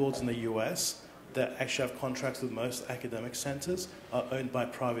review boards in the US that actually have contracts with most academic centers are owned by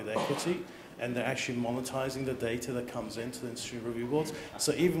private equity, and they're actually monetizing the data that comes into the institutional review boards.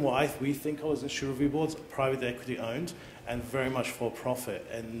 So even what we think of as institutional review boards, private equity owned and very much for profit.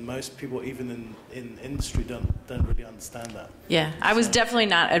 And most people, even in industry, don't really understand that. Yeah, I was definitely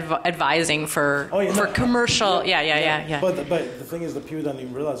not advising for commercial. Yeah. But the thing is that people don't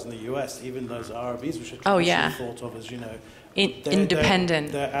even realize in the US, even those RRBs, which are traditionally thought of as, you know,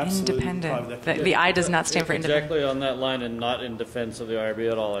 independent. They're absolutely independent. The I does not stand for independent. Exactly on that line, and not in defense of the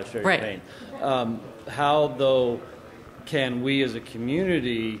IRB at all. I share your pain. How, though, can we as a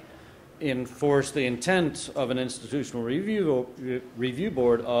community enforce the intent of an institutional review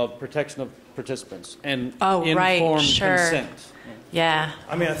board of protection of participants and informed consent? Yeah.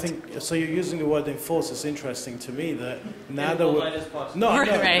 I mean, I think, so you're using the word enforce. It's interesting to me that now that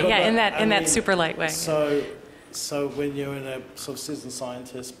in that super light way. So when you're in a sort of citizen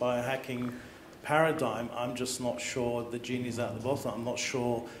scientist biohacking paradigm, I'm just not sure the genie's out the bottle. I'm not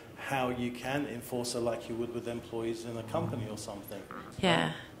sure how you can enforce it like you would with employees in a company or something.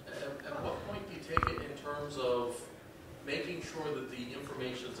 Yeah. At what point do you take it in terms of making sure that the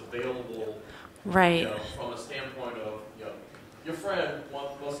information is available, right? You know, from a standpoint of, you know, your friend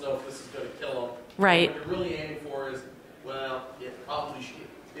wants to know if this is going to kill him. Right. What you're really aiming for is, well, it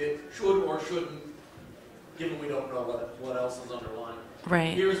should or shouldn't, given we don't know what else is underlying.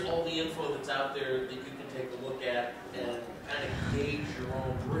 Right. Here's all the info that's out there that you can take a look at and kind of gauge your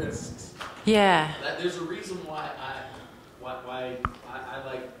own risks. Yeah. There's a reason why I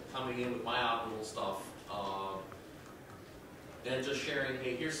like coming in with my optimal stuff and just sharing,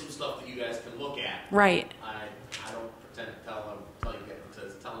 hey, here's some stuff that you guys can look at. Right. I don't pretend to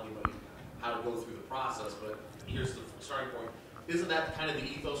tell anybody how to go through the process, but here's the starting point. Isn't that kind of the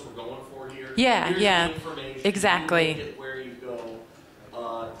ethos we're going for here? Yeah, here's the information. Exactly. You look at where you go.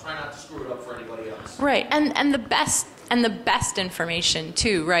 Try not to screw it up for anybody else. Right, and the best information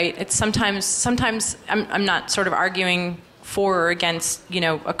too, right? It's sometimes I'm not sort of arguing for or against, you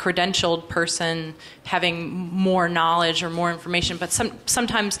know, a credentialed person having more knowledge or more information, but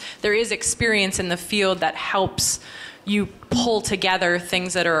sometimes there is experience in the field that helps you pull together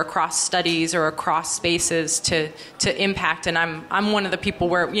things that are across studies or across spaces to impact. And I'm one of the people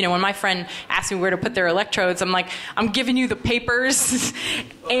where, when my friend asks me where to put their electrodes, I'm like, I'm giving you the papers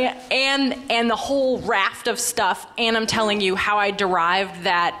and the whole raft of stuff, and I'm telling you how I derived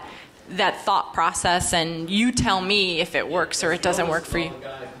that thought process, and you tell me if it works or it doesn't work for you.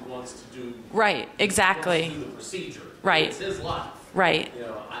 Right, exactly. Wants to do the procedure. Right. It's his life. Right.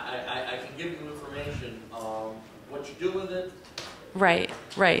 I can give you information. What you do with it. Right.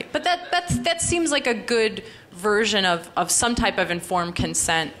 But that seems like a good version of some type of informed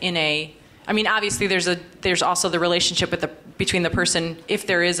consent in a. I mean, obviously, there's also the relationship between the person, if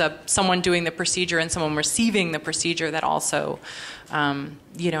there is someone doing the procedure and someone receiving the procedure, that also,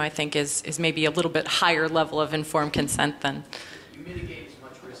 I think is maybe a little bit higher level of informed consent than. You mitigate as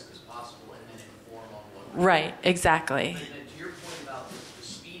much risk as possible and then inform on what. Right. Exactly. And then to your point about the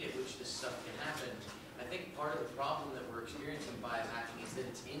speed at which this stuff can happen, I think part of the problem that we're experiencing in biohacking is that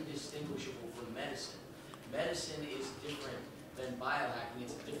it's indistinguishable from medicine. Medicine is different than biohacking.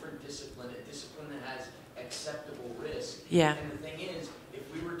 It's a different discipline, a discipline that has acceptable risk. Yeah. And the thing is, if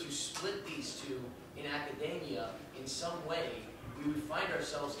we were to split these two in academia in some way, we would find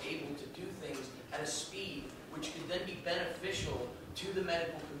ourselves able to do things at a speed which could then be beneficial to the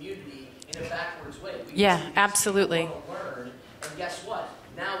medical community in a backwards way. Absolutely. Learn, and guess what?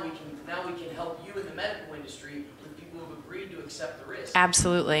 Now we can help you in the medical industry with people who have agreed to accept the risk.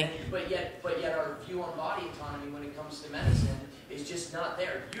 Absolutely. But yet our view on body autonomy when it comes to medicine is just not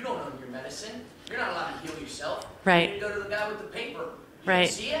there. You don't own your medicine. You're not allowed to heal yourself. Right. You go to the guy with the paper. You Right.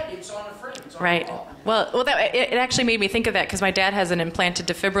 can see it. It's on a frame. It's on Right. the wall. Well, it actually made me think of that because my dad has an implanted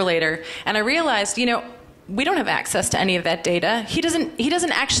defibrillator, and I realized, we don't have access to any of that data. He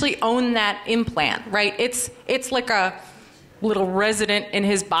doesn't actually own that implant, right? It's like a little resident in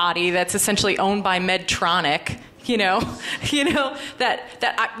his body that's essentially owned by Medtronic. I'm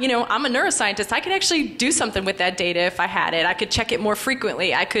a neuroscientist. I could actually do something with that data if I had it. I could check it more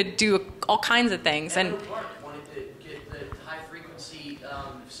frequently. I could do all kinds of things. And Mark wanted to get the high frequency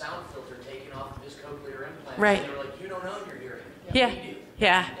sound filter taken off of his cochlear implant. Right. And they were like, you don't own your hearing. Yeah. We do.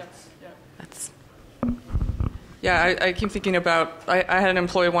 Yeah. Yeah, I keep thinking about, I had an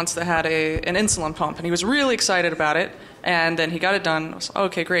employee once that had an insulin pump, and he was really excited about it, and then he got it done. I was,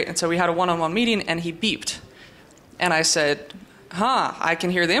 okay, great. And so we had a one-on-one meeting, and he beeped. And I said, I can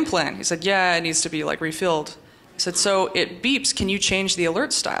hear the implant. He said, yeah, it needs to be refilled. I said, so it beeps, can you change the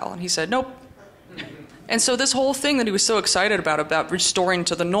alert style? And he said, nope. And so this whole thing that he was so excited about restoring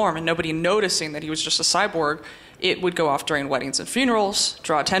to the norm and nobody noticing that he was just a cyborg, it would go off during weddings and funerals,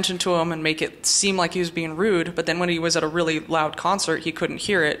 draw attention to him and make it seem like he was being rude. But then when he was at a really loud concert, he couldn't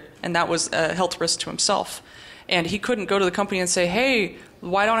hear it. And that was a health risk to himself. And he couldn't go to the company and say, hey,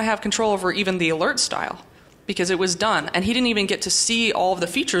 why don't I have control over even the alert style? Because it was done. And he didn't even get to see all of the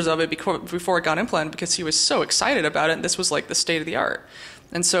features of it before it got implanted because he was so excited about it. And this was like the state of the art.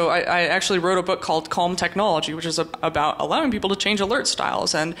 And so I actually wrote a book called Calm Technology, which is about allowing people to change alert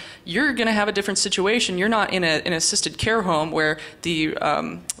styles. And you're going to have a different situation. You're not in an assisted care home where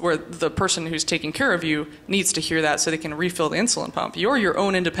the person who's taking care of you needs to hear that so they can refill the insulin pump. You're your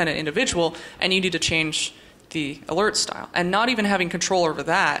own independent individual, and you need to change the alert style. And not even having control over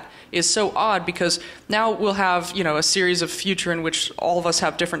that is so odd because now we'll have, a series of future in which all of us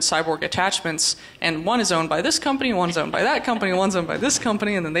have different cyborg attachments, and one is owned by this company, one's owned by that company, one's owned by this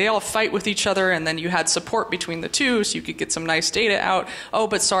company, and then they all fight with each other, and then you had support between the two so you could get some nice data out. Oh,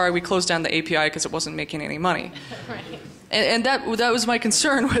 but sorry, we closed down the API because it wasn't making any money. Right. And that was my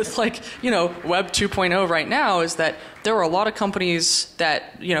concern with Web 2.0 right now is that there are a lot of companies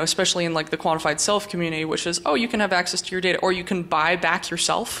that, especially in the quantified self community, which is, you can have access to your data or you can buy back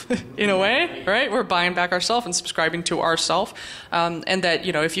yourself in a way, right? We're buying back ourselves and subscribing to ourselves. And that,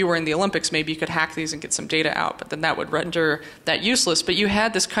 if you were in the Olympics, maybe you could hack these and get some data out, but then that would render that useless. But you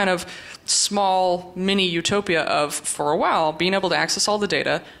had this kind of small mini utopia of, for a while, being able to access all the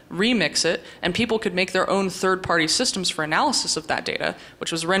data, remix it, and people could make their own third-party systems for analysis of that data,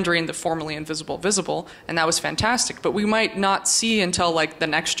 which was rendering the formerly invisible visible, and that was fantastic. But we might not see until the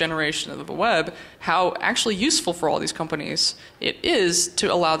next generation of the web how actually useful for all these companies it is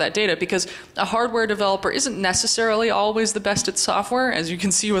to allow that data, because a hardware developer isn't necessarily always the best at software, as you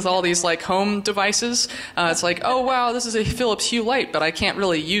can see with all these home devices. It's oh wow, this is a Philips Hue light, but I can't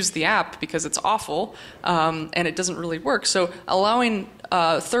really use the app because it's awful, and it doesn't really work. So allowing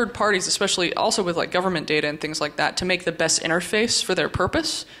third parties, especially also with like government data and things like that, to make the best interface for their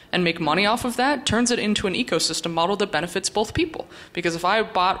purpose and make money off of that, turns it into an ecosystem model that benefits both people. Because if I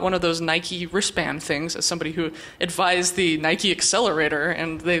bought one of those Nike wristband things as somebody who advised the Nike accelerator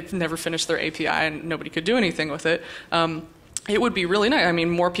and they've never finished their API and nobody could do anything with it, it would be really nice. I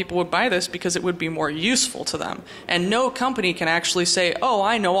mean, more people would buy this because it would be more useful to them. And no company can actually say, oh,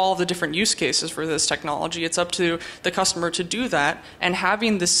 I know all the different use cases for this technology. It's up to the customer to do that. And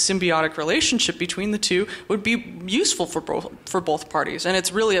having this symbiotic relationship between the two would be useful for both parties. And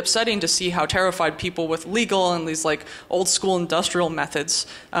it's really upsetting to see how terrified people with legal and these like old school industrial methods,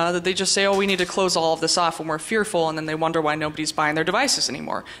 that they just say, oh, we need to close all of this off when we're fearful, and then they wonder why nobody's buying their devices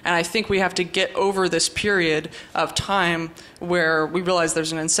anymore. And I think we have to get over this period of time where we realize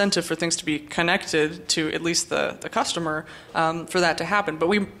there's an incentive for things to be connected to at least the customer, for that to happen. But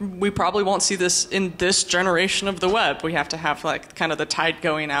we probably won't see this in this generation of the web. We have to have like kind of the tide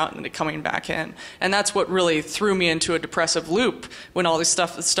going out and it coming back in. And that's what really threw me into a depressive loop when all this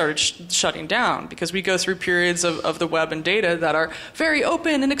stuff started shutting down, because we go through periods of the web and data that are very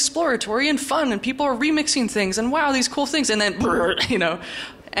open and exploratory and fun, and people are remixing things and wow, these cool things, and then you know.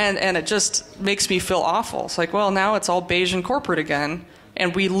 And it just makes me feel awful. It's like, well, now it's all beige and corporate again,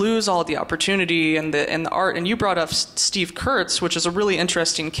 and we lose all the opportunity and the art. And you brought up Steve Kurtz, which is a really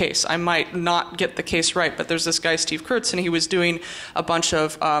interesting case. I might not get the case right, but there's this guy, Steve Kurtz, and he was doing a bunch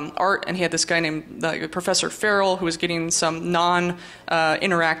of art, and he had this guy named Professor Farrell who was getting some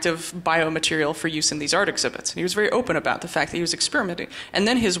non-interactive biomaterial for use in these art exhibits. And he was very open about the fact that he was experimenting. And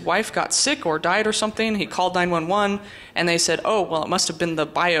then his wife got sick or died or something. He called 911, and they said, oh, well, it must have been the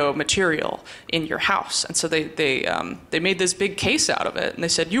biomaterial in your house. And so they made this big case out of it. And they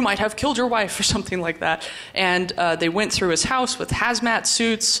said, you might have killed your wife or something like that. And they went through his house with hazmat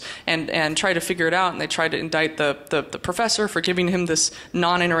suits and tried to figure it out. And they tried to indict the professor for giving him this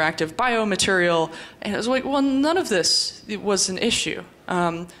non-interactive biomaterial. And it was like, well, none of this was an issue.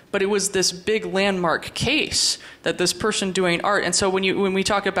 But it was this big landmark case that this person doing art. And so when we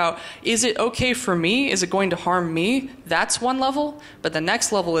talk about, is it okay for me? Is it going to harm me? That's one level. But the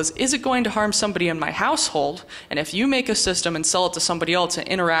next level is it going to harm somebody in my household? And if you make a system and sell it to somebody else and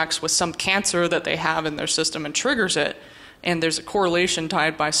interacts with some cancer that they have in their system and triggers it, and there's a correlation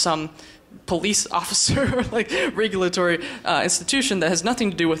tied by some police officer, like regulatory institution that has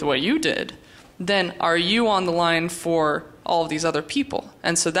nothing to do with what you did, then are you on the line for all of these other people?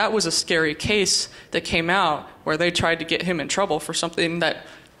 And so that was a scary case that came out where they tried to get him in trouble for something that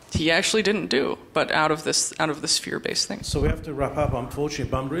he actually didn't do, but out of this fear-based thing. So we have to wrap up, unfortunately,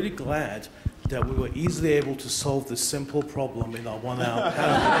 but I'm really glad that we were easily able to solve this simple problem in our 1 hour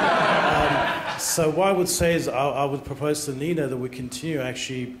panel. So what I would say is I would propose to Nina that we continue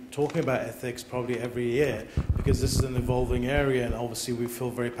actually talking about ethics probably every year, because this is an evolving area and obviously we feel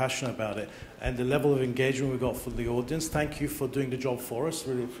very passionate about it. And the level of engagement we got from the audience, thank you for doing the job for us,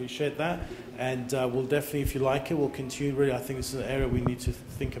 really appreciate that. And we'll definitely, if you like it, we'll continue. Really, I think this is an area we need to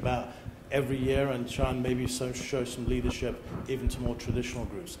think about every year and try and maybe show some leadership even to more traditional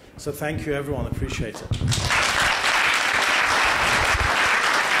groups. So thank you, everyone. Appreciate it.